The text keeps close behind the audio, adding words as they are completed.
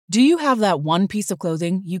Do you have that one piece of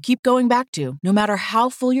clothing you keep going back to, no matter how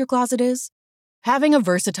full your closet is? Having a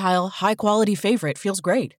versatile, high-quality favorite feels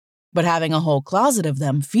great, but having a whole closet of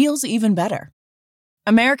them feels even better.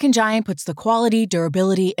 American Giant puts the quality,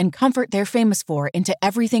 durability, and comfort they're famous for into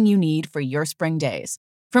everything you need for your spring days.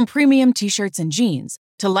 From premium t-shirts and jeans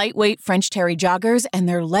to lightweight French terry joggers and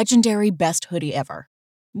their legendary best hoodie ever.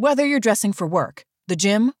 Whether you're dressing for work, the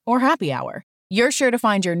gym, or happy hour, you're sure to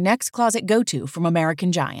find your next closet go-to from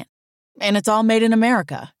American Giant. And it's all made in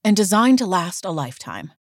America and designed to last a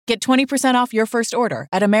lifetime. Get 20% off your first order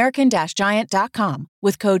at american-giant.com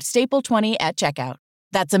with code STAPLE20 at checkout.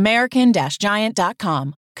 That's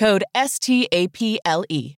american-giant.com, code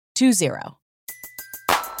STAPLE20.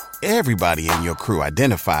 Everybody in your crew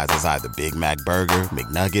identifies as either Big Mac Burger,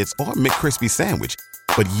 McNuggets, or McCrispy Sandwich.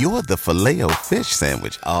 But you're the Filet-O-Fish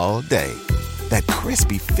Sandwich all day. That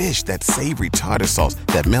crispy fish, that savory tartar sauce,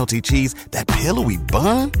 that melty cheese, that pillowy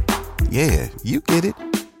bun. Yeah, you get it.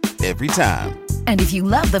 Every time. And if you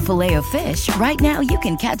love the Filet-O-Fish, right now you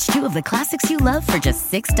can catch two of the classics you love for just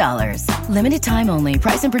 $6. Limited time only.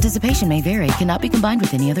 Price and participation may vary. Cannot be combined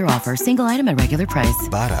with any other offer. Single item at regular price.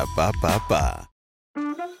 Ba-da-ba-ba-ba.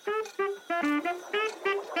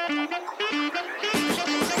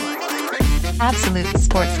 Absolute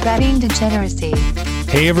sports betting degeneracy.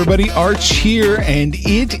 Hey everybody, Arch here, and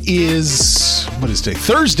it is, what is today?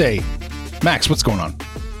 Thursday. Max, what's going on?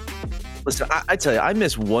 Listen, I tell you, I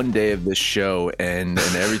miss one day of this show, and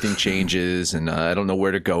everything changes, and I don't know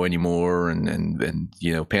where to go anymore, and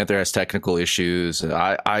you know, Panther has technical issues.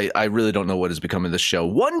 I really don't know what has become of this show.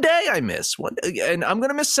 One day I miss, and I'm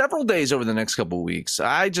gonna miss several days over the next couple of weeks.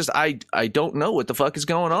 I don't know what the fuck is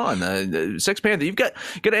going on. Sex Panther, you've got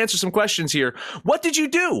to answer some questions here. What did you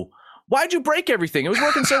do? Why'd you break everything? It was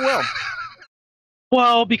working so well.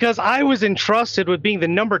 Well, because I was entrusted with being the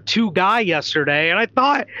number 2 guy yesterday, and I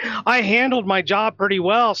thought I handled my job pretty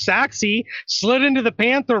well. Saxy slid into the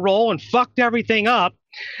Panther role and fucked everything up,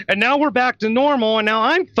 and now we're back to normal, and now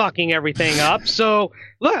I'm fucking everything up. So,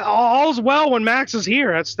 look, all's well when Max is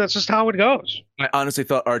here. That's just how it goes. I honestly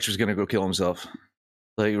thought Arch was going to go kill himself,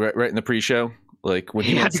 like right in the pre-show. Like when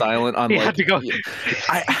he went silent on, he like, had to go.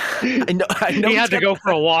 I know he had to go for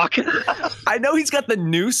a walk. I know he's got the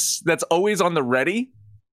noose that's always on the ready,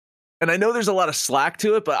 and I know there's a lot of slack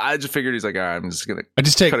to it, but I just figured he's like, all right, I'm just gonna. I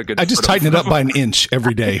just tighten it up by an inch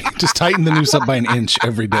every day. Just tighten the noose up by an inch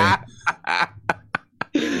every day.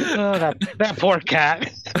 Oh, that poor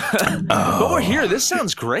cat. But we're here. This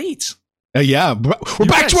sounds great. Yeah, we're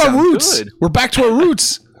back to our roots. We're back to our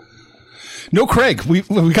roots. No Craig. We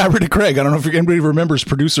got rid of Craig. I don't know if anybody remembers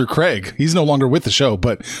producer Craig. He's no longer with the show,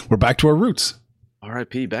 but we're back to our roots.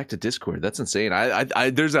 RIP, back to Discord. That's insane.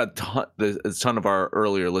 There's a ton of our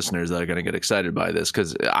earlier listeners that are going to get excited by this,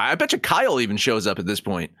 because I bet you Kyle even shows up at this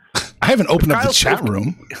point. I haven't opened up the chat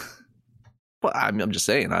room. Well, I'm just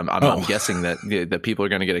saying. I'm guessing that people are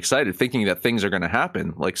going to get excited, thinking that things are going to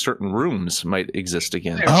happen, like certain rooms might exist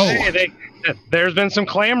again. There's been some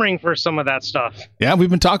clamoring for some of that stuff. Yeah,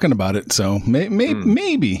 we've been talking about it. So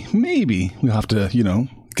maybe we'll have to,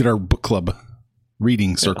 get our book club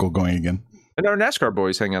reading circle going again. And our NASCAR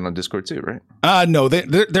boys hang out on Discord too, right? No,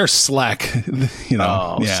 they're Slack.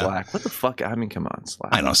 Slack. What the fuck? I mean, come on,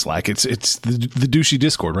 Slack. I know Slack. It's the douchey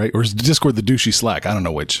Discord, right? Or is Discord the douchey Slack? I don't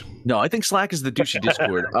know which. No, I think Slack is the douchey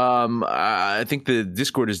Discord. I think the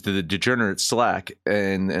Discord is the degenerate Slack,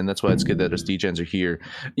 and that's why it's good that us degens are here.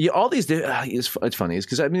 Yeah, all these. It's funny, is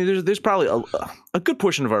because I mean, there's probably a good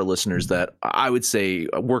portion of our listeners that I would say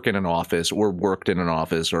work in an office or worked in an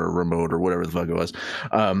office or remote or whatever the fuck it was.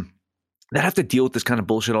 That have to deal with this kind of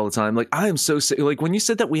bullshit all the time. Like, I am so sick. Like, when you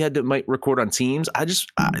said that we might record on Teams, I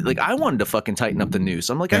wanted to fucking tighten up the noose.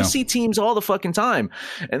 I'm like, I see Teams all the fucking time.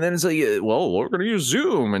 And then it's like, well, we're going to use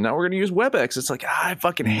Zoom and now we're going to use WebEx. It's like, I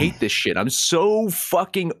fucking hate this shit. I'm so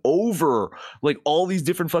fucking over like all these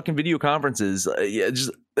different fucking video conferences.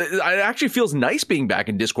 It actually feels nice being back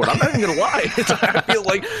in Discord. I'm not even gonna lie. I feel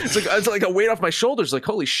like it's like a weight off my shoulders. Like,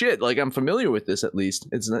 holy shit! Like, I'm familiar with this at least.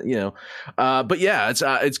 It's not, but yeah,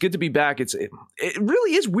 it's good to be back. It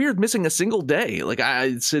really is weird missing a single day. Like,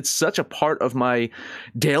 it's such a part of my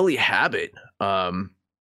daily habit.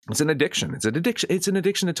 It's an addiction. It's an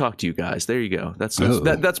addiction to talk to you guys. There you go.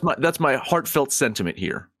 That's my heartfelt sentiment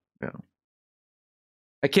here. Yeah.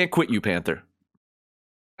 I can't quit you, Panther.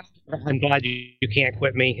 I'm glad you can't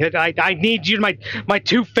quit me. I need you, my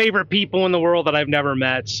 2 favorite people in the world that I've never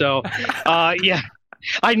met. So, yeah,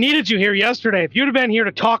 I needed you here yesterday. If you'd have been here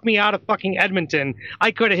to talk me out of fucking Edmonton,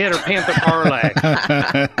 I could have hit a Panther parlay.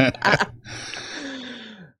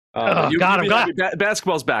 God, I'm glad.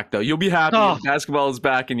 Basketball's back, though. You'll be happy if basketball is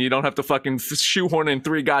back and you don't have to fucking shoehorn in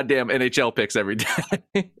 3 goddamn NHL picks every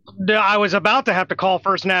day. I was about to have to call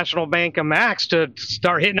First National Bank of Max to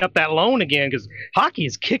start hitting up that loan again because hockey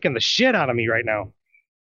is kicking the shit out of me right now.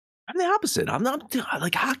 I'm the opposite. I'm not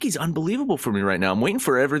like hockey's unbelievable for me right now. I'm waiting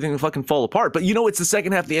for everything to fucking fall apart. But it's the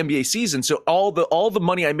second half of the NBA season, so all the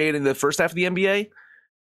money I made in the first half of the NBA,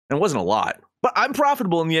 and it wasn't a lot. But I'm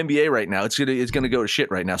profitable in the NBA right now. It's gonna go to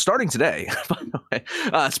shit right now, starting today. By the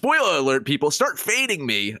way, spoiler alert, people, start fading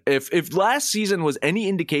me. If last season was any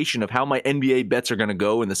indication of how my NBA bets are gonna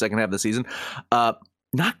go in the second half of the season,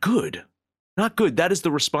 not good, not good. That is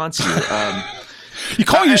the response here. You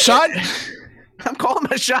calling your shot? I'm calling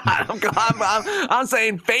my shot. I'm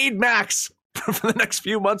saying fade Max for the next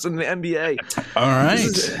few months in the NBA. All right.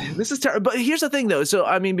 This is terrible. But here's the thing, though. So,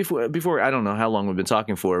 I mean, before I don't know how long we've been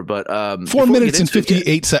talking for, but 4 minutes and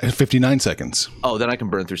 59 seconds. Oh, then I can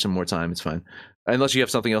burn through some more time. It's fine. Unless you have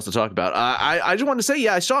something else to talk about. I just wanted to say,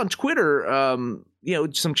 I saw on Twitter,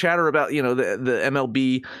 some chatter about, the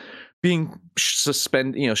MLB being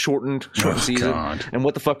shortened season. God. And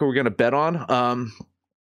what the fuck are we going to bet on?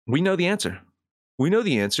 We know the answer. We know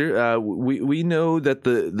the answer. We know that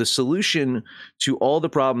the solution to all the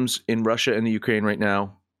problems in Russia and the Ukraine right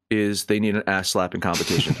now is they need an ass slapping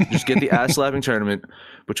competition. Just get the ass slapping tournament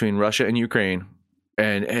between Russia and Ukraine,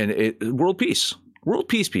 and world peace,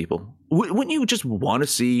 people. Wouldn't you just want to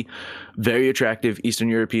see very attractive Eastern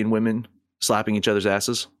European women slapping each other's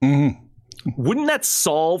asses? Mm-hmm. Wouldn't that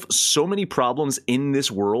solve so many problems in this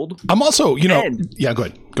world? I'm also, go ahead.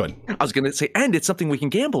 I was going to say, and it's something we can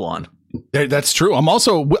gamble on. That's true.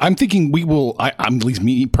 I'm thinking we will, I'm at least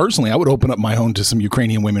me personally, I would open up my home to some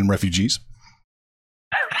Ukrainian women refugees.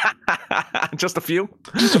 Just a few?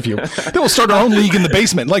 Just a few. Then we'll start our own league in the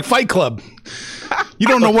basement, like Fight Club. You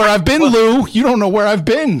don't know where I've been, Lou. You don't know where I've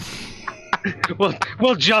been.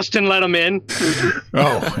 Will Justin let him in?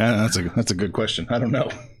 Oh, that's a good question. I don't know.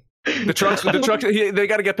 The trucks. They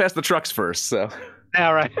got to get past the trucks first. So,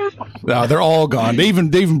 all right. No, they're all gone. They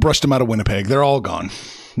even brushed them out of Winnipeg. They're all gone.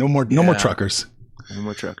 No more truckers. No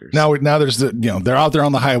more truckers. Now there's they're out there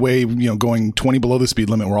on the highway, going 20 below the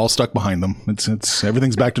speed limit. We're all stuck behind them. It's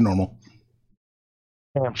everything's back to normal.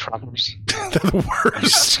 Damn truckers. They're the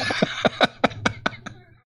worst.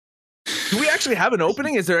 Do we actually have an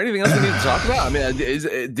opening? Is there anything else we need to talk about? I mean,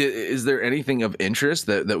 is there anything of interest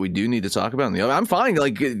that we do need to talk about? I'm fine,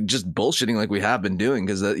 just bullshitting like we have been doing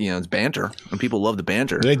because it's banter and people love the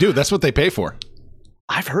banter. They do. That's what they pay for.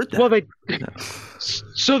 I've heard that. Well,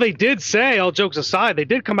 so they did say, all jokes aside, they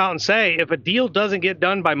did come out and say if a deal doesn't get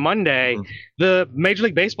done by Monday, the Major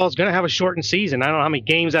League Baseball is going to have a shortened season. I don't know how many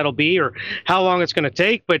games that'll be or how long it's going to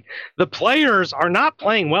take, but the players are not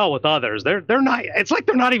playing well with others. They're not. It's like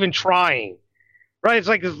they're not even trying. Right? It's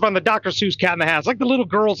like from the Dr. Seuss Cat in the Hat. It's like the little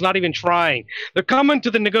girl's not even trying. They're coming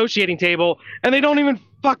to the negotiating table and they don't even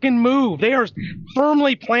fucking move. They are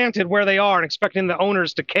firmly planted where they are and expecting the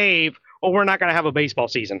owners to cave, or we're not going to have a baseball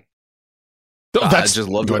season. I just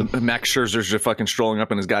loved it. Max Scherzer's just fucking strolling up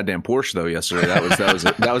in his goddamn Porsche though yesterday. That was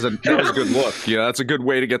a good look. That's a good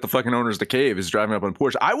way to get the fucking owners to cave, is driving up on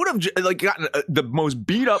Porsche. I would have gotten the most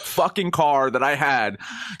beat up fucking car that I had,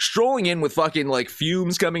 strolling in with fucking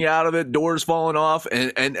fumes coming out of it, doors falling off,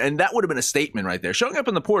 and that would have been a statement right there. Showing up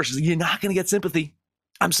in the Porsche, you're not gonna get sympathy.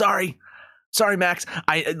 I'm sorry, Max.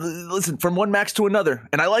 I listen, from one Max to another,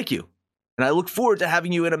 and I like you, and I look forward to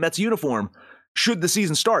having you in a Mets uniform should the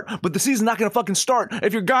season start. But the season's not going to fucking start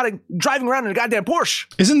if you're driving around in a goddamn Porsche.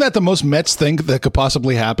 Isn't that the most Mets thing that could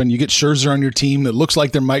possibly happen? You get Scherzer on your team that looks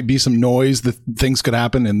like there might be some noise that things could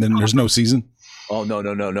happen, and then there's no season. Oh,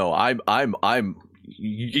 no. I'm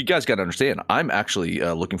you guys got to understand, I'm actually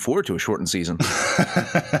looking forward to a shortened season.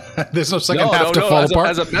 There's no second half to fall apart.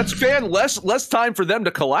 As a Mets fan, less time for them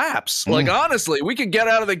to collapse. Honestly, we could get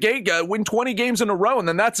out of the gate, win 20 games in a row, and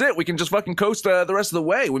then that's it. We can just fucking coast the rest of the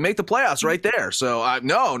way. We make the playoffs right there. So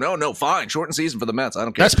no, fine. Shortened season for the Mets. I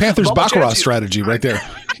don't care. That's Panthers Baccarat strategy right there.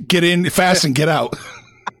 Get in fast and get out.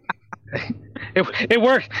 It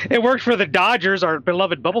worked. It worked for the Dodgers, our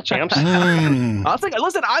beloved bubble champs. I'll think.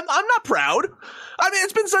 Listen, I'm not proud. I mean,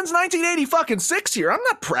 it's been since 1986 here. I'm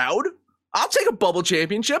not proud. I'll take a bubble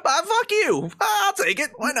championship. Fuck you. I'll take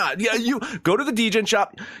it. Why not? Yeah, you go to the DGen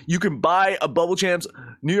shop. You can buy a Bubble Champs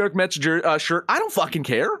New York Mets shirt. I don't fucking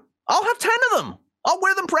care. I'll have 10 of them. I'll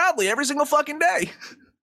wear them proudly every single fucking day.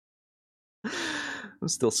 I'm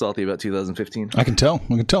still salty about 2015. I can tell.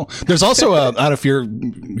 There's also out if you're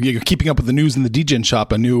keeping up with the news in the DGen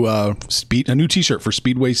shop, a new T-shirt for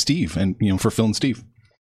Speedway Steve and for Phil and Steve.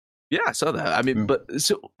 Yeah, I saw that. I mean, but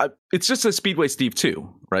it's just a Speedway Steve 2,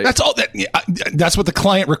 right? That's all. That's what the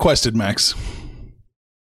client requested, Max.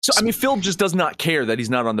 So, I mean, Phil just does not care that he's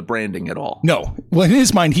not on the branding at all. No. Well, in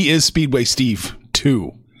his mind, he is Speedway Steve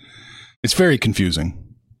 2. It's very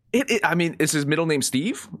confusing. I mean, is his middle name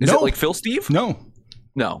Steve? Is No. it like Phil Steve?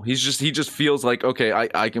 No, he just feels like, okay,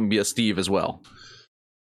 I can be a Steve as well.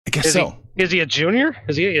 I guess so. Is he a junior?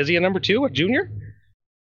 Is he a number 2, a junior?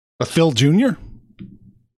 A Phil Jr.?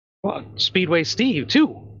 Well, Speedway Steve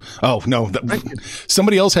too. Oh no,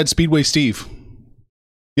 somebody else had Speedway Steve.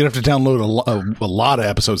 You'd have to download a lot of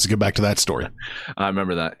episodes to get back to that story. I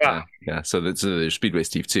remember that. Yeah. So there's Speedway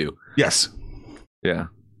Steve 2. Yes. Yeah.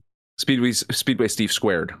 Speedway Steve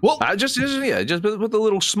squared. Well, just with a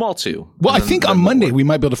little small 2. Well, I think on Monday we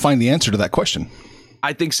might be able to find the answer to that question.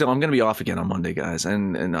 I think so. I'm going to be off again on Monday, guys,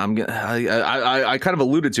 and I'm gonna. I kind of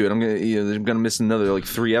alluded to it. I'm gonna miss another like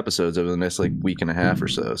 3 episodes over the next like week and a half or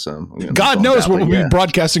so. So God knows where we'll be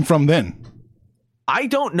broadcasting from then. I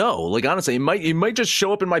don't know. Like honestly, it might just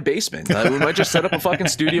show up in my basement. We might just set up a fucking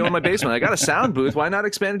studio in my basement. I got a sound booth. Why not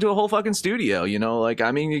expand it to a whole fucking studio? You know, like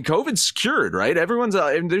I mean, COVID's cured, right? Everyone's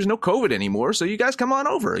there's no COVID anymore, so you guys come on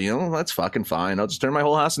over. You know, that's fucking fine. I'll just turn my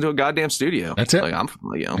whole house into a goddamn studio. That's it. Like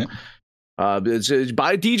Yeah. Buy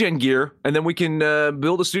DJing gear, and then we can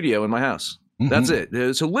build a studio in my house. Mm-hmm. That's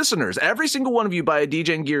it. So listeners, every single one of you buy a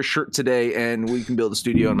DJing gear shirt today, and we can build a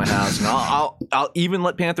studio in my house. And I'll even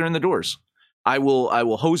let Panther in the doors. I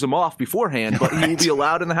will hose him off beforehand, but he will be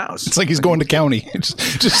allowed in the house. It's like he's going to county.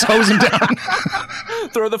 just hose him down.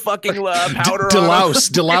 Throw the fucking powder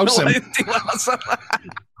delouse him.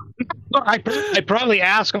 I'd probably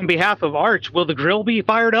ask on behalf of Arch, will the grill be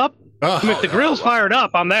fired up? If the grill's fired up,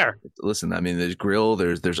 I'm there. Listen, I mean, there's grill,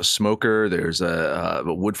 there's a smoker, there's a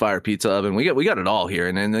wood fire pizza oven. We got it all here,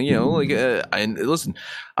 and then you know, like, and listen,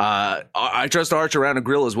 I trust Arch around a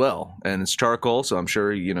grill as well, and it's charcoal, so I'm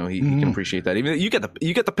sure you know he can appreciate that. Even you get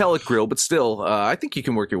the pellet grill, but still, I think you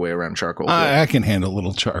can work your way around charcoal. I can handle a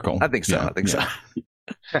little charcoal. I think so. Yeah, I think so.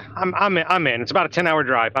 I'm in. It's about a 10-hour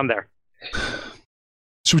drive. I'm there.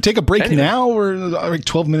 Should we take a break now, or like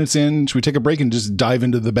 12 minutes in? Should we take a break and just dive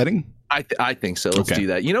into the betting? I think so. Let's do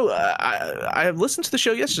that. You know, I have listened to the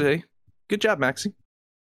show yesterday. Good job, Maxie.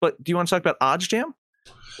 But do you want to talk about OddsJam?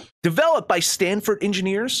 Developed by Stanford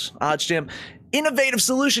engineers, OddsJam, innovative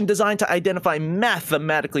solution designed to identify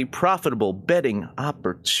mathematically profitable betting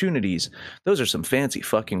opportunities. Those are some fancy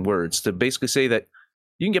fucking words to basically say that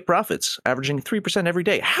you can get profits averaging 3% every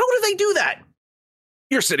day. How do they do that?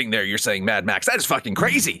 You're sitting there, you're saying, Mad Max, that is fucking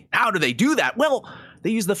crazy. How do they do that? Well, they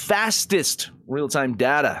use the fastest real-time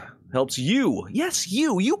data. Helps you, yes,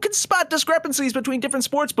 you can spot discrepancies between different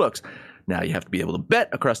sports books. Now, you have to be able to bet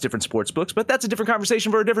across different sports books, but that's a different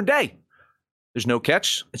conversation for a different day. There's no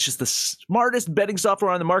catch. It's just the smartest betting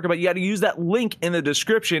software on the market, but you got to use that link in the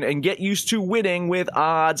description and get used to winning with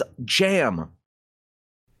OddsJam.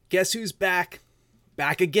 Guess who's back?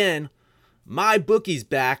 Back again. My bookie's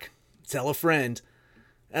back. Tell a friend.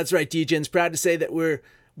 That's right, DJ's proud to say that we're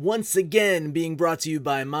once again being brought to you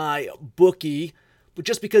by my bookie. But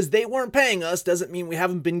just because they weren't paying us doesn't mean we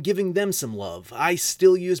haven't been giving them some love. I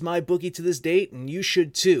still use my bookie to this date, and you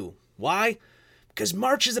should too. Why? Because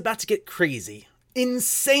March is about to get crazy.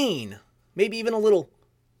 Insane. Maybe even a little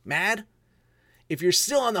mad. If you're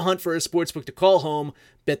still on the hunt for a sportsbook to call home,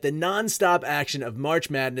 bet the non-stop action of March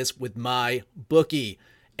Madness with my bookie.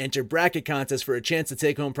 Enter bracket contests for a chance to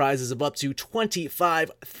take home prizes of up to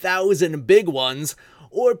 25,000 big ones,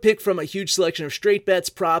 or pick from a huge selection of straight bets,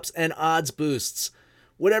 props, and odds boosts.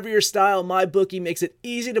 Whatever your style, MyBookie makes it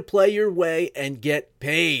easy to play your way and get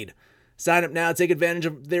paid. Sign up now to take advantage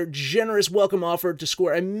of their generous welcome offer to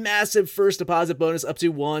score a massive first deposit bonus up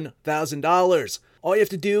to $1,000. All you have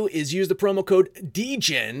to do is use the promo code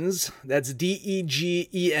DEGENS, that's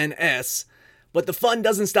DEGENS, but the fun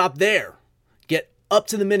doesn't stop there. Get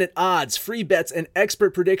up-to-the-minute odds, free bets, and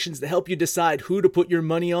expert predictions to help you decide who to put your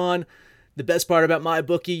money on. The best part about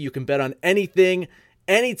MyBookie, you can bet on anything,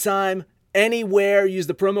 anytime, anywhere. Use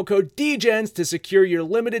the promo code DEGENS to secure your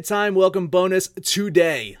limited-time welcome bonus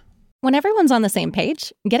today. When everyone's on the same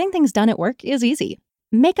page, getting things done at work is easy.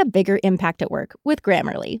 Make a bigger impact at work with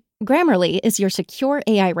Grammarly. Grammarly is your secure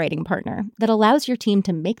AI writing partner that allows your team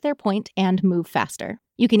to make their point and move faster.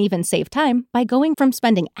 You can even save time by going from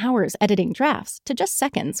spending hours editing drafts to just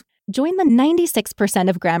seconds. Join the 96%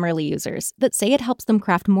 of Grammarly users that say it helps them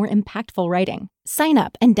craft more impactful writing. Sign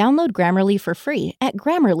up and download Grammarly for free at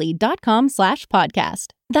grammarly.com/podcast.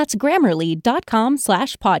 That's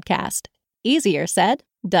grammarly.com/podcast. Easier said,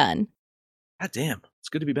 done. God damn. It's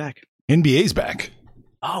good to be back. NBA's back.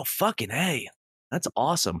 Oh, fucking A. That's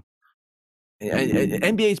awesome.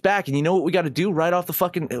 NBA's back, and you know what we got to do right off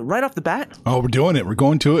the bat? Oh, we're doing it. We're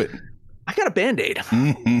going to it. I got a Band-Aid.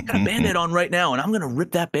 I got a Band-Aid on right now, and I'm going to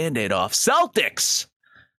rip that Band-Aid off. Celtics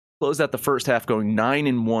closed out the first half going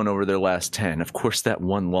 9-1 over their last 10. Of course, that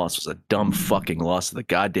one loss was a dumb fucking loss to the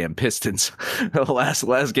goddamn Pistons. The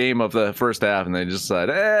last game of the first half, and they just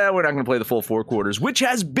decided, we're not going to play the full 4 quarters, which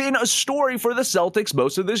has been a story for the Celtics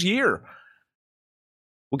most of this year.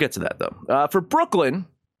 We'll get to that, though. For Brooklyn,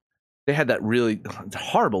 they had that really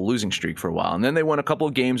horrible losing streak for a while, and then they won a couple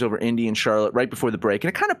of games over Indy and Charlotte right before the break, and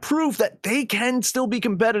it kind of proved that they can still be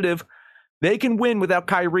competitive. They can win without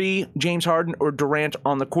Kyrie, James Harden, or Durant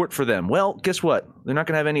on the court for them. Well, guess what? They're not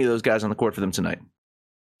going to have any of those guys on the court for them tonight.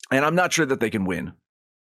 And I'm not sure that they can win.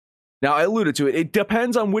 Now, I alluded to it. It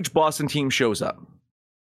depends on which Boston team shows up.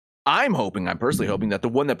 I'm personally hoping that the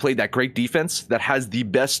one that played that great defense, that has the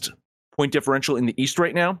best point differential in the East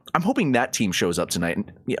right now, I'm hoping that team shows up tonight.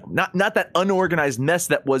 And, not that unorganized mess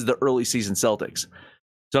that was the early season Celtics.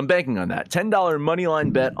 So I'm banking on that. $10 money line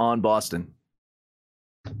bet on Boston.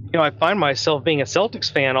 I find myself being a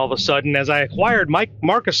Celtics fan all of a sudden as I acquired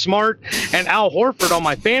Marcus Smart and Al Horford on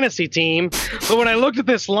my fantasy team. But when I looked at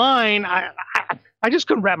this line, I just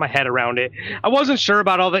couldn't wrap my head around it. I wasn't sure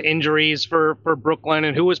about all the injuries for Brooklyn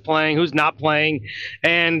and who was playing, who's not playing,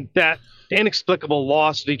 and that inexplicable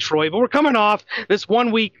loss to Detroit. But we're coming off this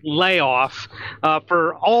 1 week layoff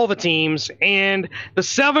for all the teams, and the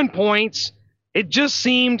 7 points, it just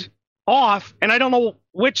seemed off, and I don't know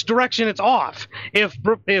which direction it's off. If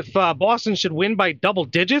Boston should win by double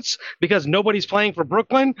digits because nobody's playing for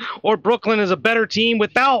Brooklyn, or Brooklyn is a better team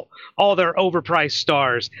without all their overpriced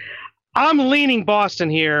stars. I'm leaning Boston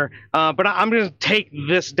here, but I'm going to take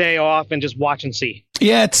this day off and just watch and see.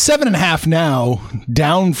 Yeah, it's 7.5 now,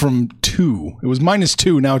 down from 2. It was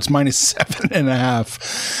 -2. Now it's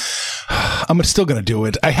 -7.5. I'm still going to do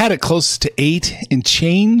it. I had it close to 8 and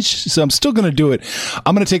change, so I'm still going to do it.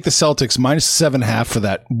 I'm going to take the Celtics -7.5 for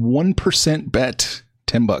that 1% bet,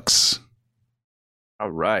 $10.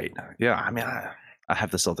 All right. Yeah, I mean, I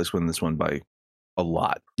have the Celtics win this one by a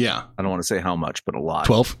lot. Yeah. I don't want to say how much, but a lot.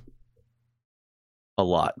 12? A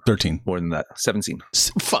lot. 13. More than that. 17.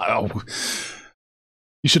 Oh.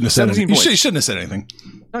 You shouldn't have said anything. You shouldn't have said anything.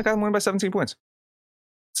 I got them winning by 17 points.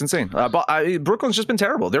 It's insane. Brooklyn's just been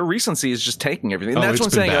terrible. Their recency is just tanking everything. And that's what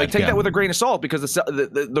I'm saying. Bad, take that with a grain of salt, because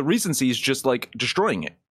the recency is just like destroying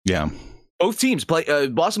it. Yeah. Both teams play.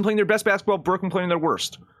 Boston playing their best basketball, Brooklyn playing their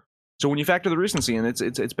worst. So when you factor the recency in,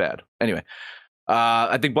 it's bad. Anyway,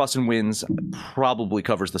 I think Boston wins, probably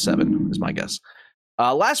covers the 7, is my guess.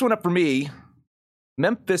 Last one up for me,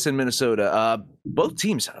 Memphis and Minnesota. Both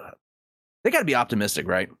teams, they got to be optimistic,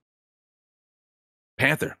 right?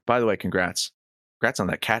 Panther, by the way, congrats. Congrats on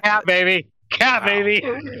that cat baby. Cat, wow. Baby.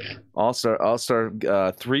 All-star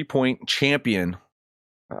 3-point champion.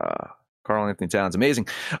 Karl Anthony Towns. Amazing.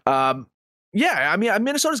 Yeah, I mean,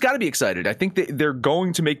 Minnesota's got to be excited. I think they're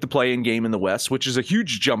going to make the play-in game in the West, which is a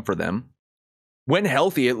huge jump for them. When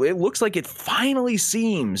healthy, it looks like it finally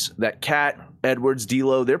seems that Cat, Edwards,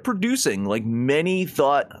 D'Lo, they're producing like many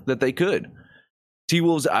thought that they could.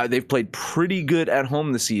 T-Wolves, they've played pretty good at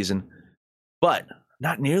home this season, but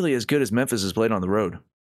not nearly as good as Memphis has played on the road.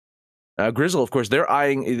 Grizzle, of course, they're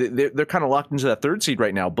kind of locked into that 3rd seed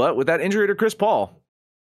right now, but with that injury to Chris Paul,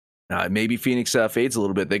 maybe Phoenix fades a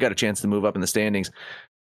little bit. They got a chance to move up in the standings.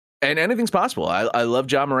 And anything's possible. I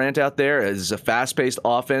love Ja Morant out there as a fast-paced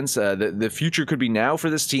offense. The future could be now for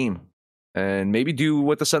this team, and maybe do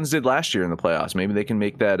what the Suns did last year in the playoffs. Maybe they can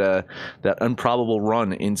make that improbable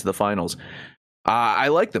run into the finals. I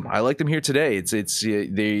like them. I like them here today.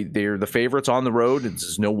 They're the favorites on the road.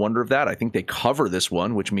 It's no wonder of that. I think they cover this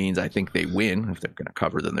one, which means I think they win. If they're going to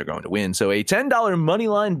cover, then they're going to win. So a $10 money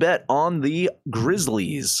line bet on the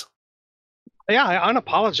Grizzlies. Yeah, I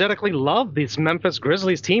unapologetically love this Memphis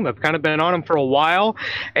Grizzlies team. I've kind of been on them for a while,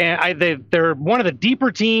 and they're one of the deeper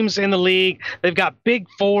teams in the league. They've got big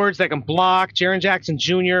forwards that can block, Jaren Jackson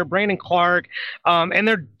Jr., Brandon Clark, and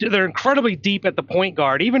they're incredibly deep at the point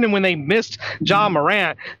guard. Even when they missed Ja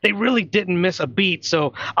Morant, they really didn't miss a beat.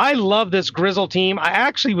 So I love this Grizzle team. I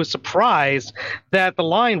actually was surprised that the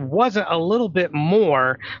line wasn't a little bit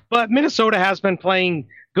more, but Minnesota has been playing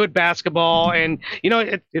good basketball, and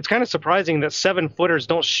it's kind of surprising that 7-footers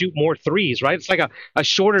don't shoot more threes, right? It's like a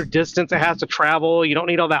shorter distance it has to travel. You don't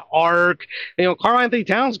need all that arc. Karl Anthony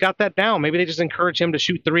Towns got that down. Maybe they just encourage him to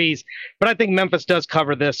shoot threes, but I think Memphis does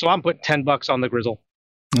cover this, so I'm putting $10 on the Grizzle.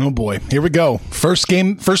 Oh boy, here we go. First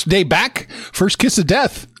game, first day back, first kiss of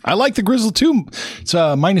death. I like the Grizzle too. It's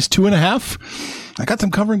 -2.5. I got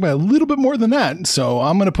them covering by a little bit more than that, so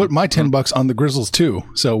I'm going to put my $10 on the Grizzles too.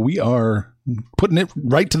 So we are putting it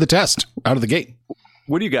right to the test out of the gate.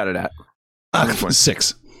 What do you got it at?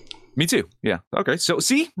 6. Me too. Yeah. Okay. So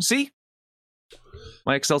see,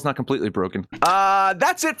 my Excel's not completely broken.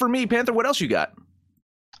 That's it for me, Panther. What else you got?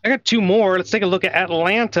 I got 2 more. Let's take a look at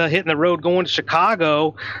Atlanta hitting the road going to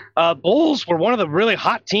Chicago. Bulls were one of the really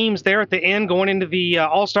hot teams there at the end going into the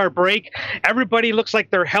All-Star break. Everybody looks like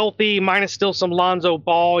they're healthy, minus still some Lonzo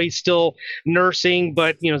Ball. He's still nursing,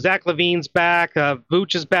 but Zach LaVine's back.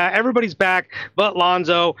 Vooch is back. Everybody's back but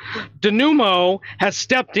Lonzo. Denumo has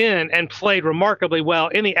stepped in and played remarkably well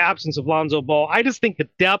in the absence of Lonzo Ball. I just think the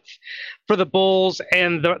depth for the Bulls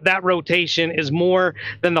and that rotation is more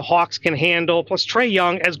than the Hawks can handle. Plus Trae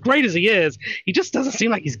Young, as great as he is, he just doesn't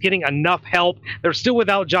seem like he's getting enough help. They're still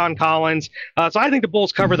without John Collins. So I think the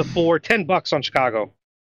Bulls cover the 4, $10 on Chicago.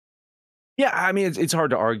 Yeah, I mean, it's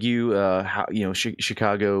hard to argue how,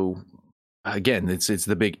 Chicago, again, it's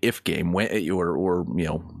the big if game when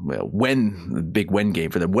the big when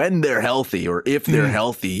game for them, when they're healthy or if they're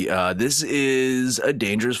healthy. This is a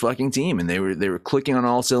dangerous fucking team, and they were clicking on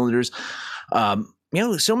all cylinders.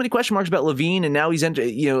 So many question marks about LaVine, and now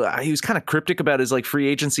he was kind of cryptic about his free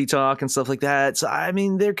agency talk and stuff like that. So I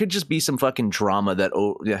mean, there could just be some fucking drama that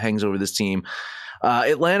hangs over this team.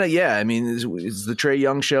 Atlanta, yeah, I mean, it's the Trae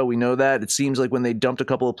Young show. We know that. It seems like when they dumped a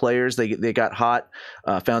couple of players, they got hot,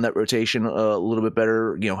 found that rotation a little bit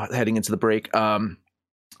better, heading into the break.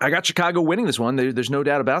 I got Chicago winning this one. There's no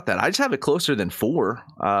doubt about that. I just have it closer than 4.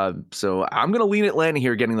 So I'm going to lean Atlanta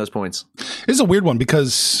here getting those points. It's a weird one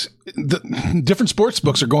because the different sports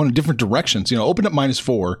books are going in different directions. Open up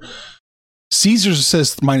 -4. Caesars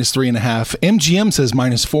says -3.5. MGM says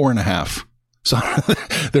 -4.5. So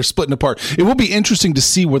they're splitting apart. It will be interesting to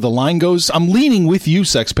see where the line goes. I'm leaning with you,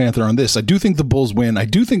 Sex Panther, on this. I do think the Bulls win. I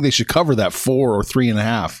do think they should cover that 4 or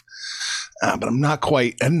 3.5. But I'm not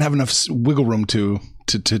quite. I didn't have enough wiggle room to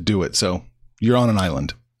do it. So you're on an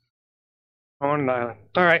island. On an island.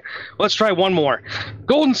 All right, let's try one more.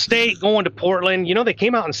 Golden State going to Portland. They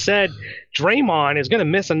came out and said Draymond is going to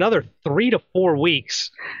miss another 3 to 4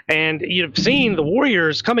 weeks. And you've seen the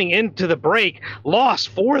Warriors coming into the break, lost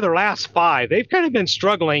 4 of their last 5. They've kind of been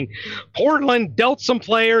struggling. Portland dealt some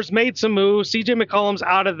players, made some moves. CJ McCollum's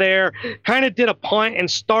out of there, kind of did a punt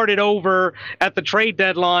and started over at the trade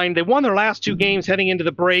deadline. They won their last 2 games heading into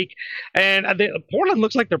the break. And Portland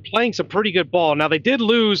looks like they're playing some pretty good ball. Now, they did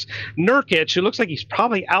lose Nurkic, who looks like he's probably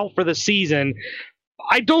out for the season.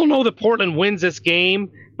 I don't know that Portland wins this game,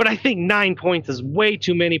 but I think 9 points is way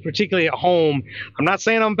too many, particularly at home. I'm not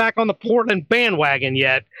saying I'm back on the Portland bandwagon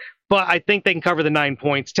yet, but I think they can cover the 9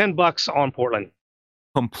 points. $10 on Portland.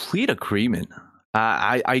 Complete agreement.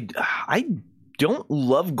 I don't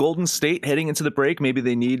love Golden State heading into the break. Maybe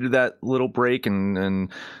they needed that little break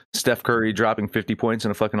and Steph Curry dropping 50 points in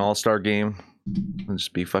a fucking all-star game. It'll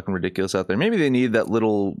just be fucking ridiculous out there. Maybe they need that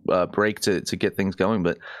little break to get things going,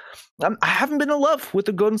 but I haven't been in love with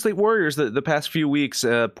the Golden State Warriors the past few weeks.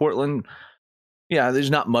 Portland, yeah,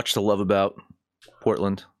 there's not much to love about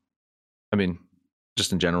Portland. I mean,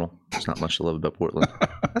 just in general, there's not much to love about Portland.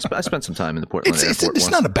 I spent some time in the Portland airport.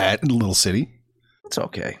 It's not a bad little city. It's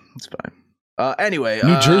okay. It's fine. Anyway,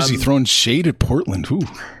 New Jersey throwing shade at Portland. Ooh.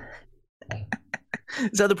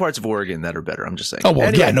 There's other parts of Oregon that are better. I'm just saying. Oh, well,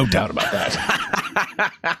 anyway. Yeah, no doubt about that.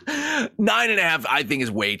 9.5, I think, is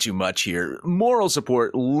way too much here. Moral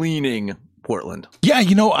support leaning Portland. Yeah,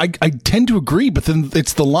 I tend to agree, but then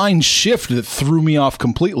it's the line shift that threw me off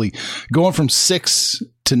completely. Going from 6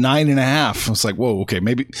 to 9.5. I was like, whoa, okay,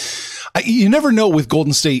 maybe. You never know with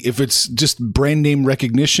Golden State if it's just brand name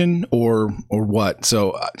recognition or what.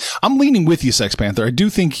 So I'm leaning with you, Sex Panther. I do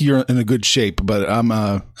think you're in a good shape, but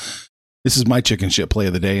this is my chicken shit play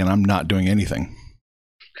of the day, and I'm not doing anything.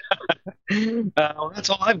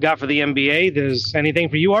 That's all I've got for the NBA. There's anything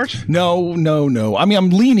for you, Art? No. I mean,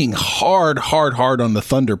 I'm leaning hard on the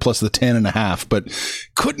Thunder plus the 10.5, but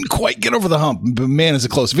couldn't quite get over the hump. But man, is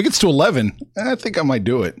it close. If it gets to 11, I think I might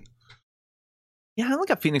do it. Yeah, I only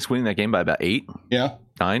got Phoenix winning that game by about 8. Yeah.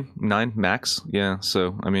 9 max. Yeah,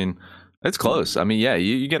 so, I mean, it's close. I mean, yeah,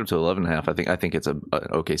 you get up to 11.5. I think it's a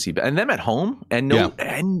OKC bet. And them at home and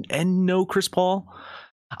no Chris Paul.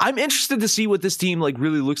 I'm interested to see what this team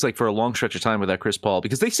really looks like for a long stretch of time without Chris Paul,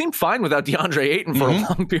 because they semed fine without DeAndre Ayton for a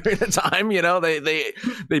long period of time.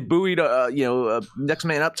 They buoyed a next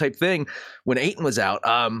man up type thing when Ayton was out.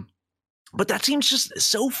 But that team's just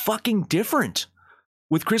so fucking different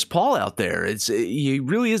with Chris Paul out there. He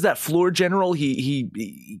really is that floor general.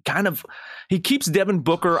 He keeps Devin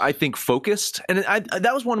Booker, I think, focused, and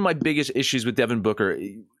that was one of my biggest issues with Devin Booker.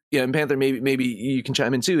 Yeah, and Panther, maybe you can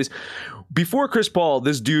chime in too, is before Chris Paul,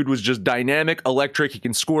 this dude was just dynamic, electric. He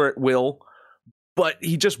can score at will. but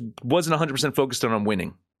he just wasn't 100% focused on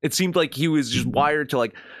winning. It seemed like he was just wired to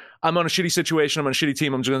like, I'm on a shitty situation, I'm on a shitty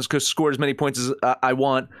team, I'm just going to score as many points as I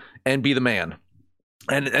want and be the man.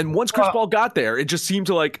 And once Chris Paul got there, it just seemed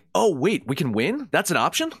to like, oh, wait, we can win? That's an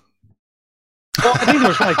option? Well, I think there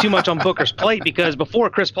was probably too much on Booker's plate because before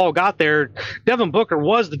Chris Paul got there, Devin Booker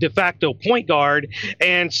was the de facto point guard.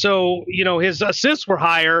 And so, his assists were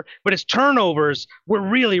higher, but his turnovers were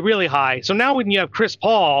really, really high. So now when you have Chris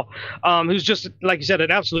Paul, who's just, like you said, an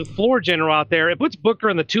absolute floor general out there, it puts Booker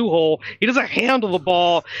in the 2-hole. He doesn't handle the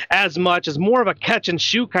ball as much, as more of a catch and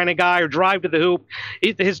shoot kind of guy or drive to the hoop.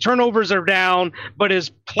 His turnovers are down, but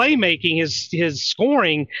his playmaking, his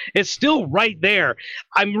scoring is still right there.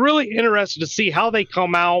 I'm really interested to see how they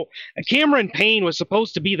come out. Cameron Payne was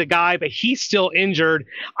supposed to be the guy, but he's still injured.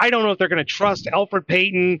 I don't know if they're going to trust Elfrid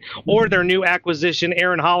Payton or their new acquisition,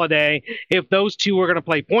 Aaron Holiday, if those two are going to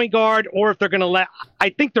play point guard or if they're going to I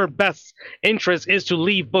think their best interest is to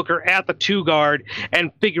leave Booker at the 2 guard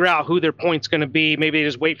and figure out who their point's going to be. Maybe they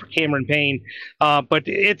just wait for Cameron Payne. But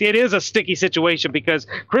it is a sticky situation because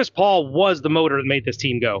Chris Paul was the motor that made this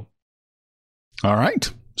team go. All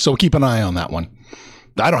right. So keep an eye on that one.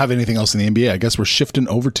 I don't have anything else in the NBA. I guess we're shifting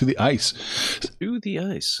over to the ice. To the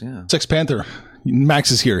ice, yeah. Sex Panther,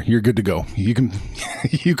 Max is here. You're good to go. You can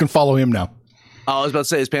follow him now. I was about to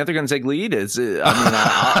say, is Panther going to take lead? I'll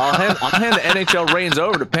hand the NHL reins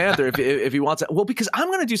over to Panther if he wants it. Well, because I'm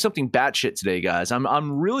going to do something batshit today, guys.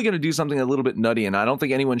 I'm really going to do something a little bit nutty, and I don't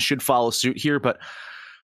think anyone should follow suit here. But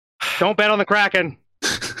don't bet on the Kraken.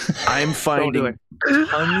 I'm finding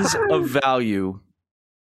tons of value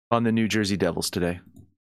on the New Jersey Devils today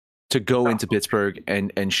to go into Pittsburgh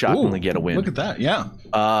and shockingly get a win. Look at that. Yeah.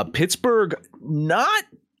 Pittsburgh not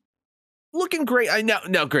looking great.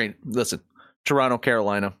 Now, great. Listen, Toronto,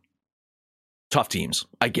 Carolina, tough teams.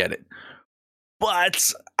 I get it.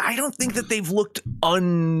 But I don't think that they've looked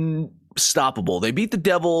unstoppable. They beat the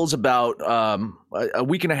Devils about a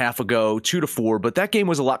week and a half ago, 2-4, but that game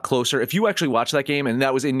was a lot closer. If you actually watch that game, and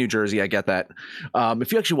that was in New Jersey, I get that.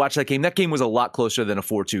 If you actually watch that game was a lot closer than a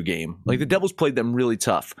 4-2 game. Like the Devils played them really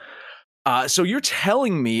tough. So you're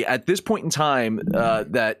telling me at this point in time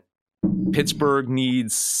that Pittsburgh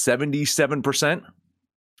needs 77%?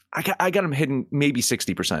 I got them hitting maybe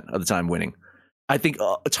 60% of the time winning. I think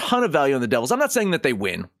a ton of value on the Devils. I'm not saying that they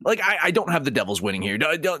win. Like I don't have the Devils winning here.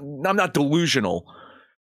 I'm not delusional.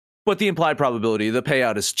 But the implied probability, the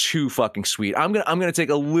payout is too fucking sweet. I'm gonna take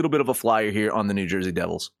a little bit of a flyer here on the New Jersey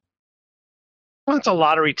Devils. Well, it's a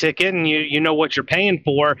lottery ticket, and you know what you're paying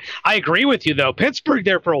for. I agree with you, though. Pittsburgh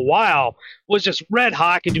there for a while was just red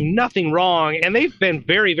hot, could do nothing wrong, and they've been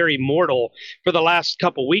very, very mortal for the last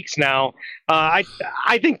couple weeks now. I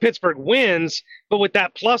think Pittsburgh wins, but with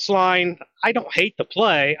that plus line, I don't hate the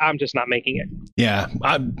play. I'm just not making it. Yeah,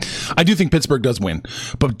 I do think Pittsburgh does win,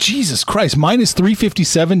 but Jesus Christ, minus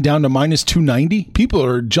 357 down to minus 290. People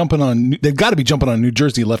are jumping on. They've got to be jumping on New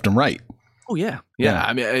Jersey left and right. Oh yeah.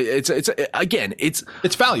 I mean, it's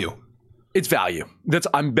value. It's value.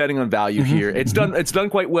 I'm betting on value here. It's done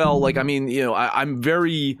quite well. Like, I mean, I'm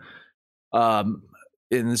very, and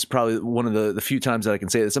this is probably one of the few times that I can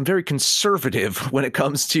say this. I'm very conservative when it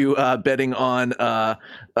comes to betting on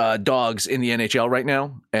dogs in the NHL right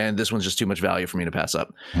now, and this one's just too much value for me to pass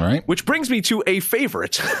up. All right. Which brings me to a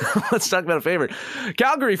favorite. Let's talk about a favorite.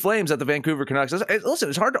 Calgary Flames at the Vancouver Canucks. Listen,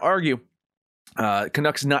 it's hard to argue.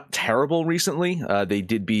 Canucks not terrible recently. They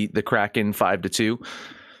did beat the Kraken 5-2.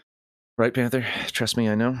 Right, Panther? Trust me,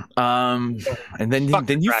 I know. And then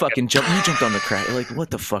you fucking jumped on the Kraken. Like, what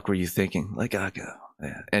the fuck were you thinking? Like, yeah.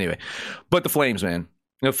 Anyway, but the Flames, man.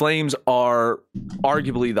 The Flames are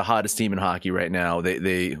arguably the hottest team in hockey right now.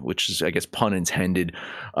 They which is, I guess, pun intended,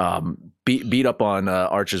 beat up on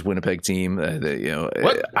Archer's Winnipeg team.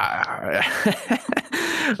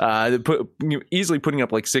 Easily putting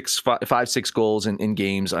up like 5-6 goals in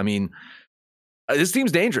games. I mean, this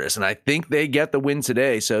team's dangerous, and I think they get the win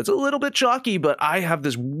today. So it's a little bit chalky, but I have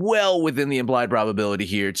this well within the implied probability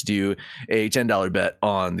here to do a $10 bet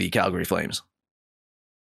on the Calgary Flames.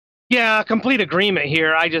 Yeah, complete agreement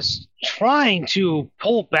here. I just trying to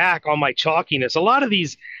pull back on my chalkiness. A lot of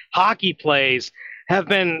these hockey plays have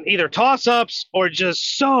been either toss-ups or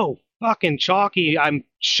just so fucking chalky. I'm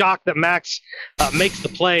shocked that Max makes the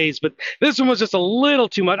plays, but this one was just a little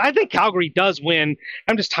too much. I think Calgary does win.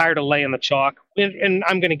 I'm just tired of laying the chalk, and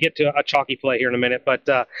I'm going to get to a chalky play here in a minute. But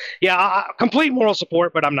complete moral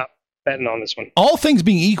support, but I'm not betting on this one. All things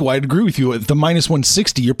being equal, I'd agree with you. At the minus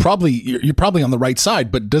 160, you're probably on the right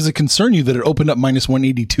side. But does it concern you that it opened up minus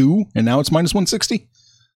 182 and now it's minus 160?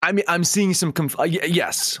 I mean, I'm seeing some,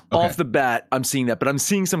 yes, Okay. off the bat, I'm seeing that, but I'm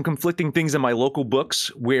seeing some conflicting things in my local books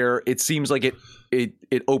where it seems like it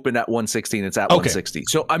opened at 160 and it's at 160.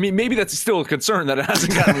 So, I mean, maybe that's still a concern that it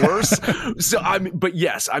hasn't gotten worse. But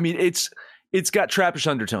yes, I mean, it's got trappish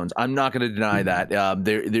undertones. I'm not going to deny that.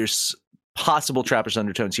 There's possible trappish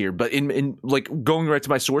undertones here, but in like going right to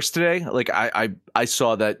my source today, like I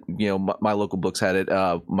saw that, my local books had it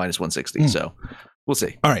minus 160. So we'll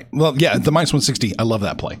see. All right. Well, yeah, the minus 160. I love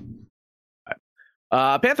that play.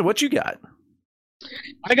 Panther, what you got?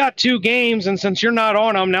 I got 2 games, and since you're not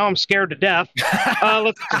on them, now I'm scared to death.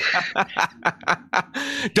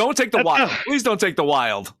 Don't take the wild. Please don't take the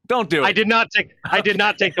wild. Don't do it. I did not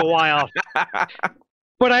take the wild.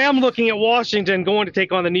 But I am looking at Washington going to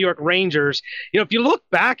take on the New York Rangers. If you look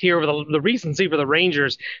back here over the recency for the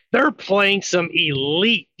Rangers, they're playing some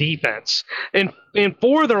elite defense. And in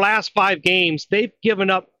 4 of their last 5 games, they've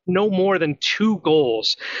given up no more than 2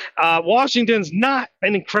 goals. Washington's not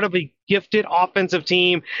an incredibly gifted offensive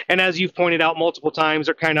team. And as you've pointed out multiple times,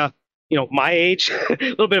 they're kind of, my age, a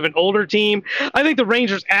little bit of an older team. I think the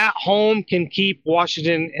Rangers at home can keep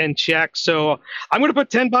Washington in check. So I'm going to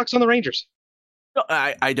put $10 on the Rangers.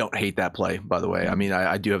 I don't hate that play, by the way. I mean,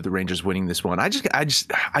 I do have the Rangers winning this one.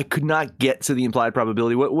 I could not get to the implied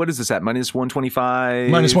probability. What is this at? Minus 125?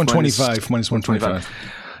 Minus 125. Minus 125.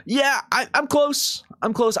 Yeah, I'm close.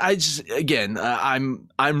 I'm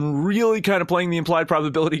really kind of playing the implied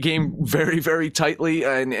probability game very, very tightly,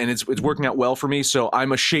 and it's working out well for me. So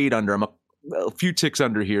I'm a shade under. I'm a few ticks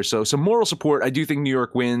under here. So some moral support. I do think New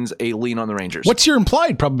York wins. A lean on the Rangers. What's your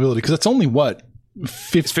implied probability? Because that's only what?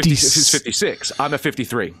 56. I'm at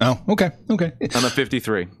 53. Oh, okay. I'm at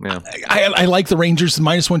 53. Yeah. I like the Rangers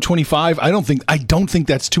minus 125. I don't think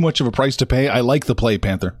that's too much of a price to pay. I like the play,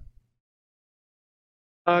 Panther.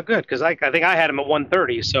 Good, because I think I had him at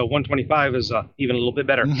 130, so 125 is even a little bit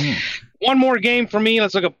better. Mm-hmm. One more game for me.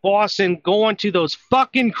 Let's look at Boston going to those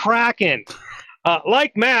fucking Kraken.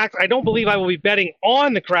 Like Max, I don't believe I will be betting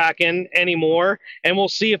on the Kraken anymore, and we'll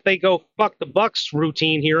see if they go fuck the Bucks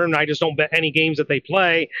routine here, and I just don't bet any games that they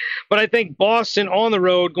play. But I think Boston on the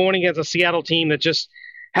road going against a Seattle team that just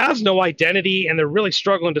has no identity, and they're really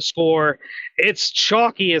struggling to score. It's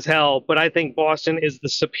chalky as hell, but I think Boston is the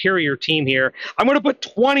superior team here. I'm going to put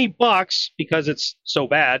 $20 because it's so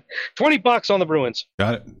bad. $20 on the Bruins.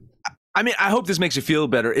 Got it. I mean, I hope this makes you feel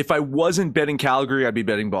better. If I wasn't betting Calgary, I'd be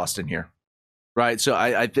betting Boston here. Right, so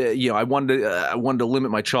I wanted to limit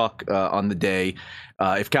my chalk on the day.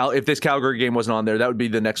 If this Calgary game wasn't on there, that would be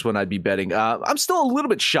the next one I'd be betting. I'm still a little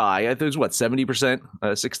bit shy. I think it was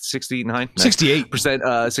 70%, 69,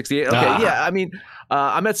 68%, 68. Okay, yeah. I mean,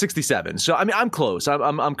 I'm at 67, so I mean, I'm close.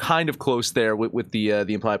 I'm kind of close there with the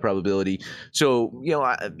implied probability. So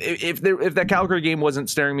if that Calgary game wasn't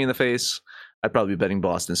staring me in the face, I'd probably be betting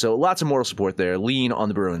Boston. So lots of moral support there. Lean on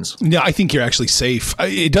the Bruins. Yeah, I think you're actually safe.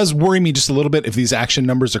 It does worry me just a little bit if these action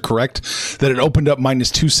numbers are correct, that it opened up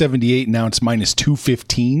minus 278. Now it's minus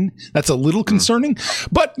 215. That's a little concerning.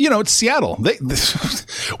 But, it's Seattle.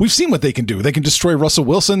 We've seen what they can do. They can destroy Russell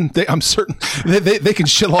Wilson. I'm certain they can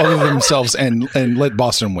shit all over themselves and let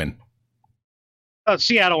Boston win.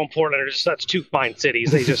 Seattle and Portland are that's 2 fine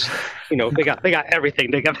cities. They just, they got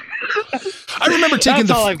everything. They got. I remember taking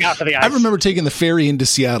That's all I've got for the ice. I remember taking the ferry into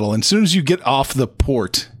Seattle, and as soon as you get off the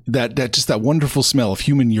port, that wonderful smell of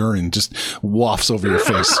human urine just wafts over your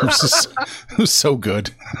face. It was so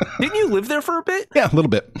good. Didn't you live there for a bit? Yeah, a little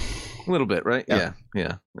bit. A little bit, right? Yeah.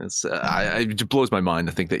 It's it blows my mind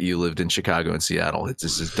to think that you lived in Chicago and Seattle. It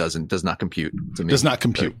just does not compute to me. Does not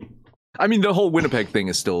compute. I mean, the whole Winnipeg thing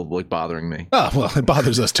is still bothering me. Oh, well, it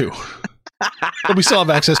bothers us too. But we still have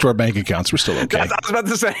access to our bank accounts. We're still okay. I was about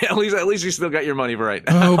to say, at least you still got your money for right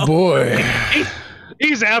now. Oh boy,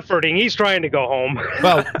 he's efforting. He's trying to go home.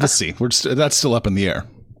 Well, let's see. That's still up in the air.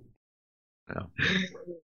 Yeah.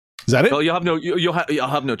 Is that it? Well, you'll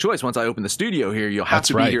have no choice. Once I open the studio here, you'll have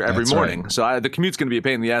to be here every morning. Right. So the commute's going to be a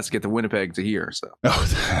pain in the ass to get to Winnipeg to here. So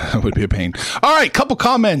that would be a pain. All right, couple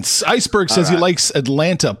comments. Iceberg says he likes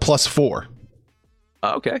Atlanta +4.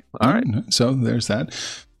 Okay, all right. So there's that.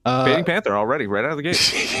 Fading Panther already, right out of the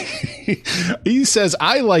gate. He says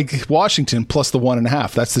I like Washington plus the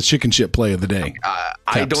 1.5. That's the chicken shit play of the day.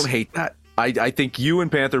 I don't hate that. I think you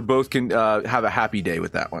and Panther both can have a happy day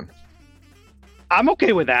with that one. I'm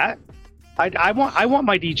okay with that. I want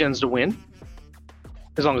my D-Gens to win,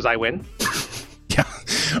 as long as I win. Yeah.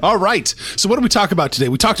 All right. So what did we talk about today?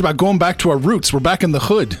 We talked about going back to our roots. We're back in the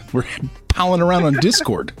hood. We're palling around on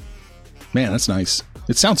Discord. Man, that's nice.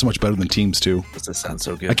 It sounds so much better than Teams too. That sounds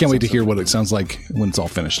so good. I can't wait to hear what it sounds like when it's all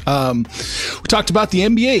finished. We talked about the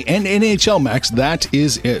NBA and NHL, Max. That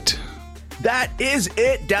is it. That is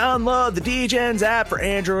it. Download the DGens app for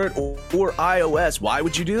Android or iOS. Why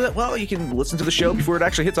would you do that? Well, you can listen to the show before it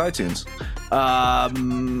actually hits iTunes.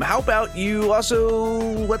 How about you also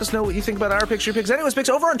let us know what you think about our picks, your picks, anyone's picks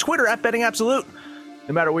over on Twitter at Betting Absolute.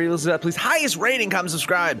 No matter where you listen to that, please, highest rating, come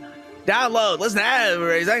subscribe, download, listen to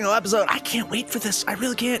every single episode. I can't wait for this. I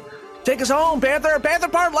really can't. Take us home, Panther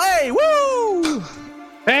Parlay. Woo!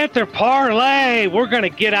 Panther Parlay. We're going to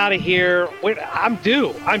get out of here. I'm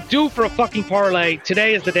due for a fucking parlay.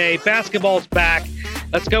 Today is the day. Basketball's back.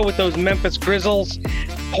 Let's go with those Memphis Grizzlies,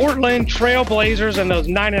 Portland Trail Blazers, and those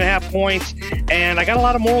 9.5 points. And I got a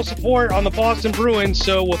lot of moral support on the Boston Bruins,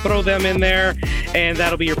 so we'll throw them in there, and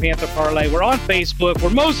that'll be your Panther Parlay. We're on Facebook. We're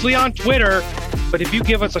mostly on Twitter, but if you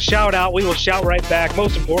give us a shout out, we will shout right back.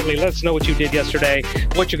 Most importantly, let us know what you did yesterday,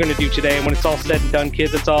 what you're going to do today. And when it's all said and done,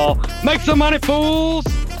 kids, it's all make some money, fools.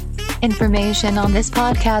 Information on this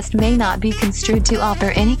podcast may not be construed to offer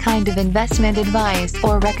any kind of investment advice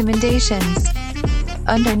or recommendations.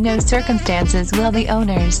 Under no circumstances will the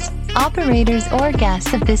owners, operators, or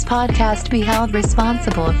guests of this podcast be held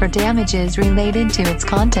responsible for damages related to its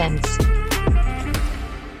contents.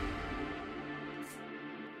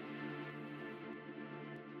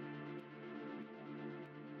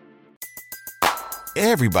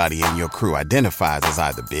 Everybody in your crew identifies as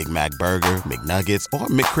either Big Mac Burger, McNuggets, or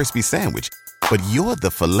McCrispy Sandwich. But you're the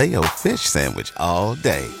Filet-O-Fish Sandwich all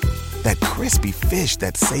day. That crispy fish,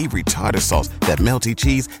 that savory tartar sauce, that melty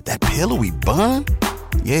cheese, that pillowy bun.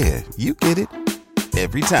 Yeah, you get it.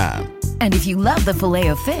 Every time. And if you love the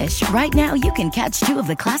Filet-O-Fish, right now you can catch two of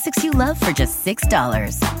the classics you love for just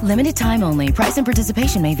 $6. Limited time only. Price and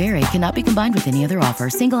participation may vary. Cannot be combined with any other offer.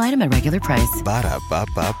 Single item at regular price.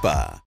 Ba-da-ba-ba-ba.